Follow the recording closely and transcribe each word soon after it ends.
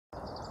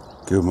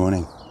Good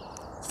morning.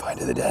 Find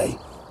of the day.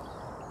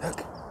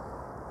 Look,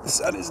 the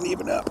sun isn't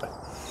even up.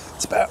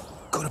 It's about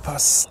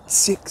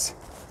 6:15.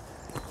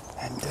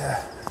 And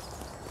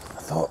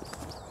I thought,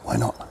 why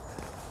not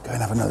go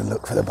and have another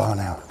look for the bar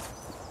now?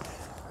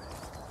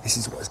 This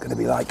is what it's going to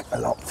be like a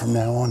lot from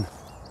now on.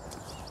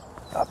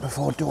 Up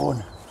before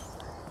dawn,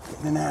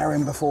 getting an hour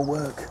in before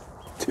work,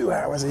 2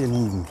 hours in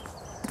even.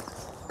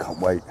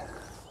 Can't wait.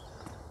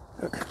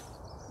 Look,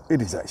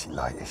 it is actually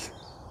lightish.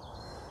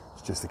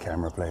 It's just the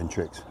camera playing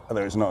tricks.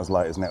 Although it's not as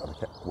light as now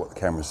what the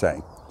camera's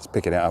saying. It's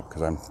picking it up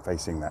because I'm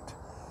facing that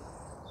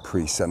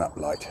pre-sun up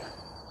light.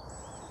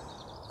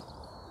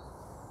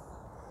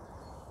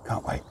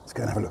 Can't wait. Let's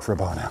go and have a look for a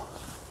bar now.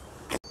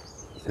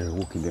 So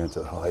walking down to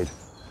the Hyde.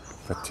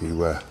 I've had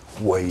to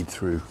wade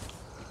through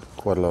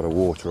quite a lot of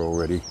water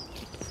already.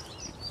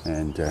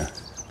 And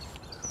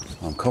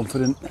I'm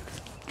confident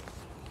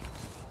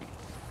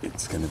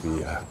it's going to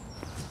be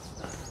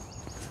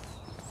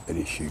an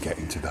issue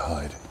getting to the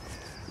Hyde.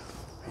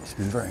 It's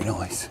been very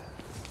nice.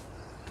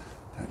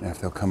 Don't know if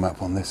they'll come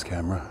up on this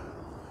camera.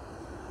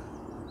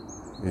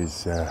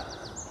 There's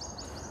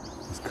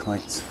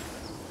kites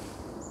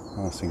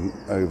passing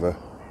over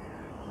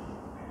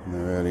in the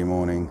early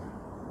morning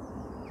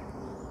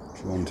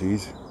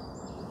jaunties.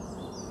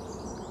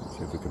 Let's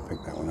see if we can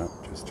pick that one up,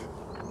 just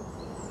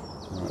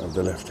right of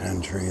the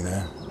left-hand tree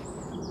there.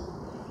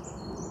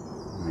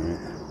 Yeah.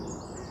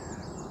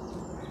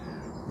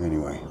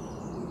 Anyway,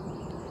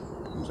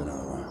 comes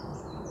another one.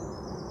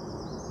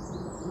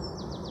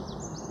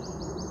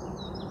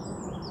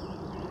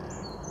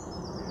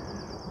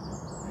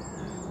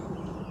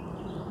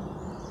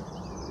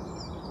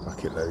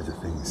 Bucket loads of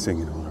things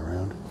singing all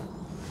around.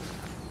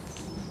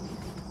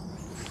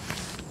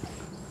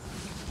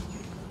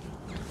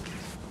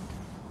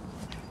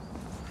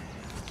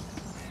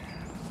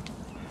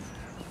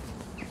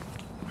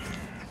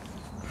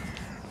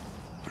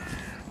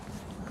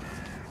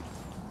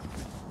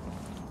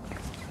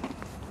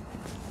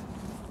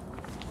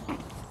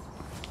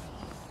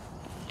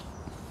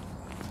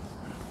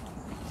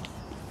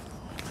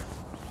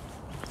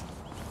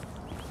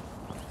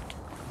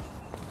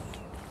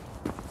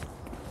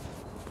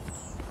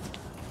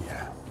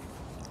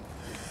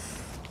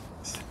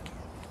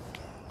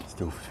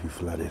 Still too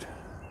flooded.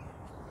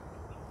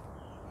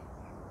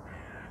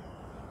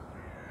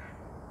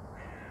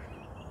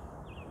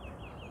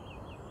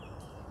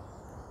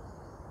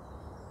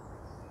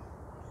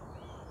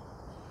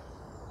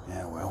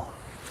 Yeah, well.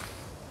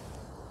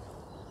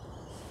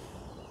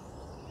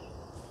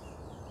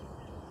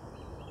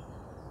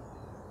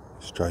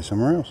 Let's try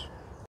somewhere else.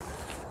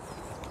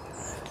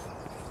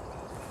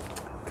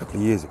 A couple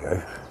of years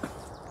ago,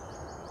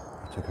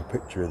 I took a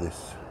picture of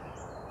this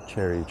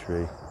cherry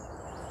tree.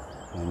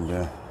 And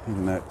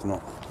even though it's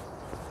not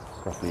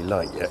properly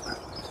light yet,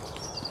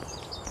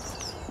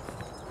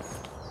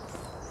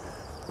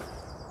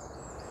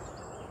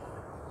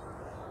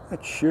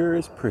 it sure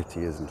is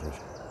pretty, isn't it?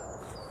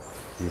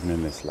 Even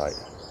in this light.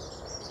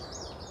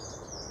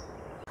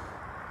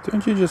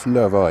 Don't you just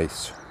love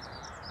ice?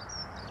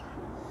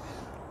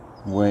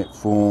 The way it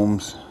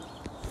forms,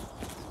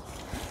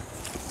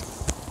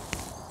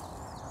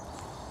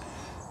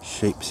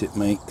 shapes it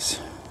makes.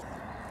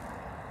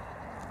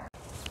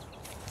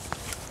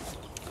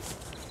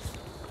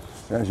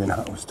 As you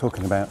know, I was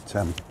talking about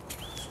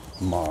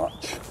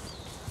March,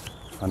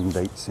 fun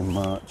dates in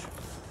March,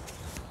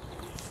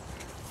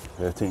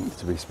 13th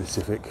to be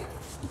specific,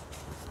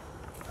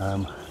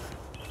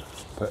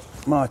 but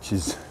March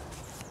is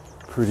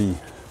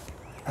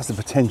has the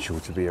potential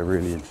to be a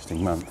really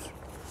interesting month.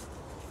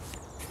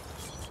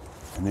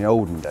 In the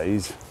olden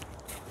days,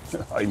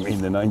 I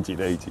mean the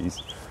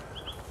 1980s,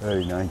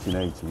 early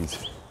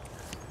 1980s,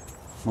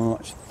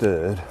 March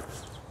 3rd,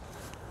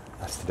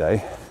 that's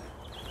today,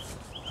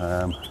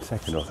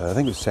 second or third, I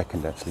think it was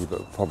second actually,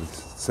 but probably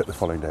set the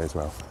following day as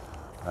well.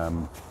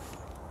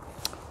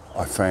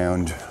 I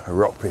found a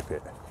rock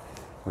pipit,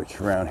 which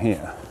around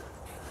here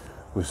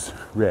was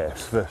rare.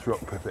 First rock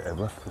pipit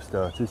ever, for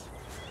starters.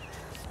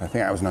 I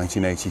think that was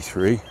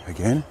 1983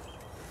 again.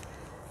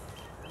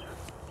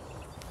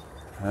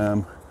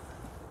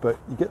 But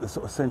you get the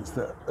sort of sense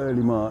that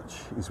early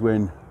March is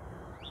when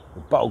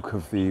the bulk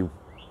of the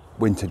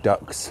winter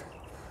ducks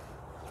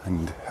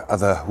and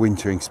other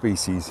wintering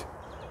species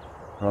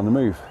are on the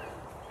move.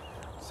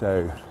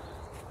 So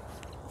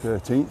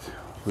 13th,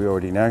 we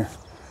already know,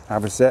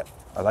 avocet.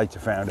 I later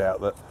found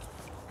out that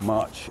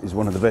March is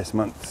one of the best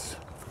months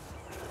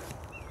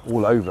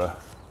all over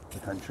the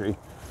country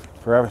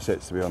for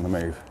avocets to be on the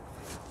move.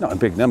 Not in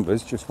big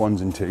numbers, just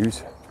ones and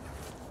twos.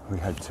 We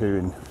had 2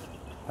 in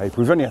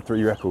April. We've only had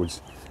 3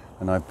 records,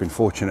 and I've been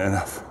fortunate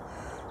enough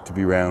to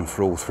be round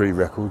for all 3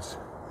 records.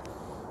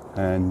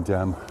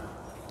 And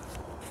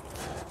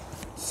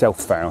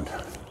self-found.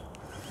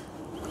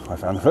 I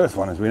found the first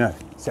one, as we know.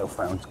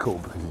 Self-found's cool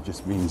because it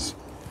just means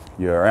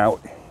you're out,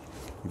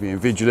 you're being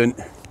vigilant,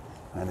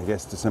 and I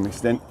guess to some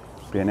extent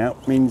being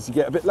out means you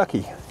get a bit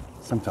lucky,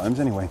 sometimes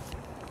anyway.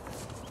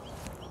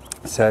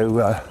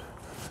 So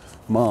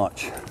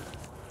March,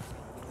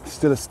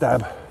 still a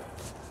stab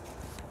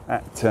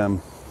at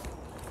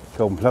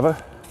Golden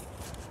Plover,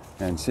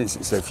 and since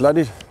it's so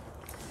flooded,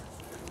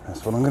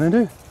 that's what I'm going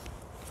to do.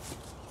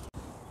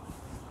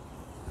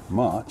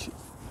 March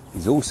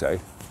is also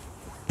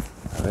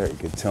a very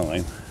good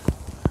time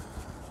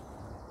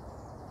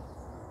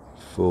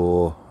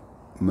for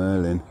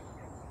merlin,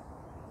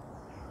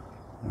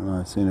 and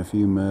I've seen a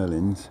few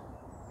merlins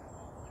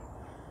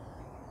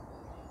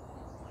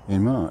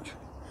in March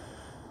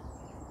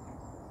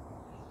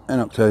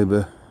and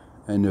October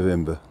and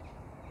November,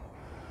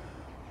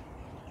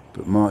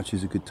 but March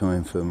is a good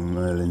time for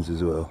merlins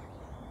as well.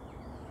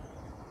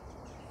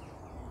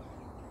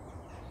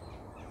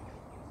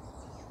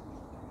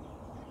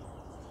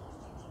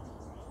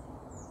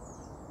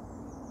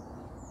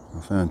 I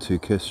found 2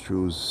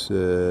 kestrels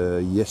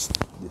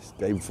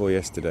day before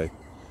yesterday.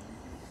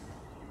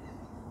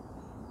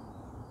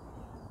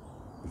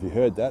 If you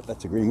heard that,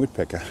 that's a green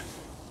woodpecker.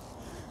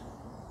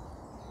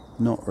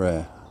 Not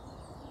rare.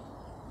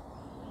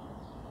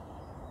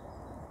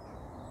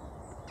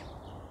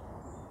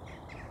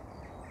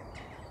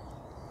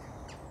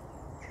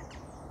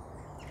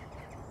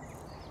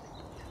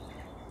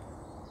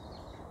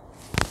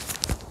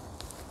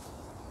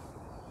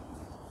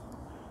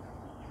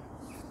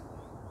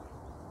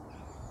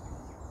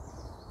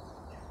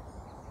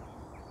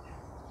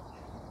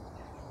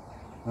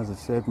 As I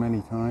said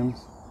many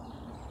times,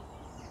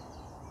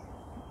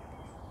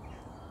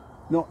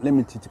 not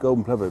limited to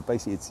golden plover,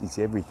 basically it's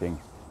everything.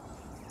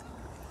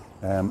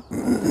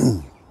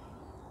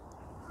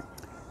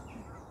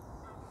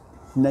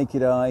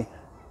 Naked eye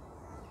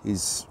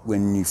is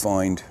when you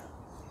find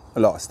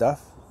a lot of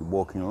stuff. You're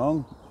walking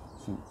along,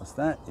 think, what's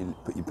that? You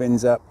put your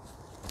bins up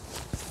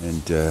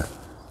and you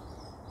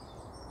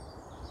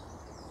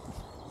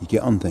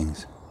get on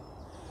things.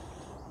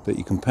 But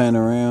you can pan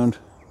around,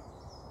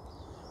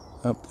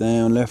 up,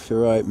 down, left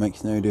or right,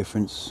 makes no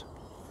difference,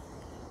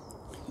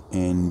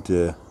 and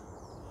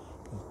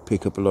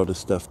pick up a lot of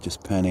stuff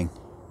just panning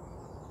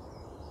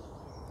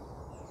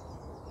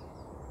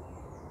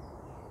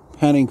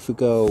for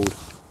gold.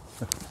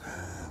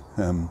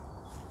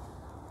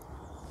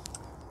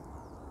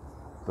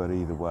 But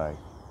either way,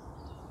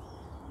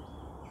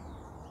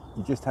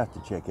 you just have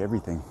to check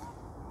everything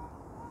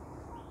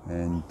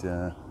and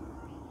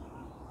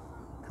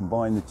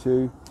combine the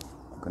two.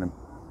 I'm going to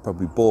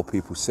probably bore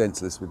people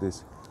senseless with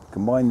this.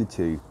 Combine the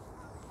two,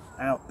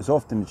 out as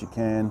often as you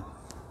can,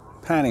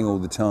 panning all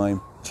the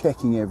time,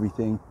 checking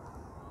everything,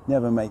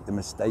 never make the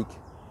mistake.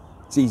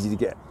 It's easy to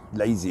get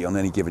lazy on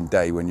any given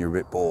day when you're a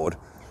bit bored,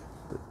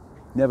 but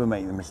never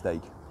make the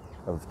mistake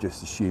of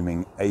just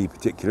assuming a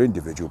particular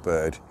individual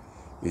bird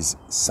is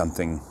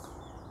something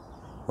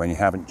when you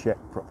haven't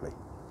checked properly.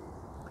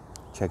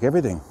 Check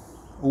everything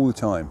all the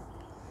time.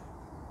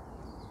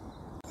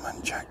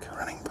 Muntjack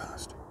running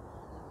past.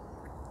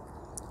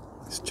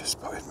 It's just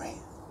spotted me.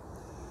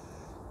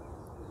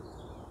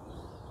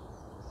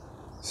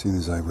 As soon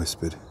as I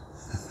whispered,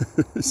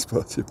 it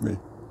spotted me.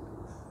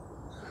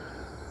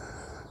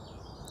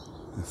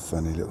 They're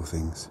funny little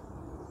things.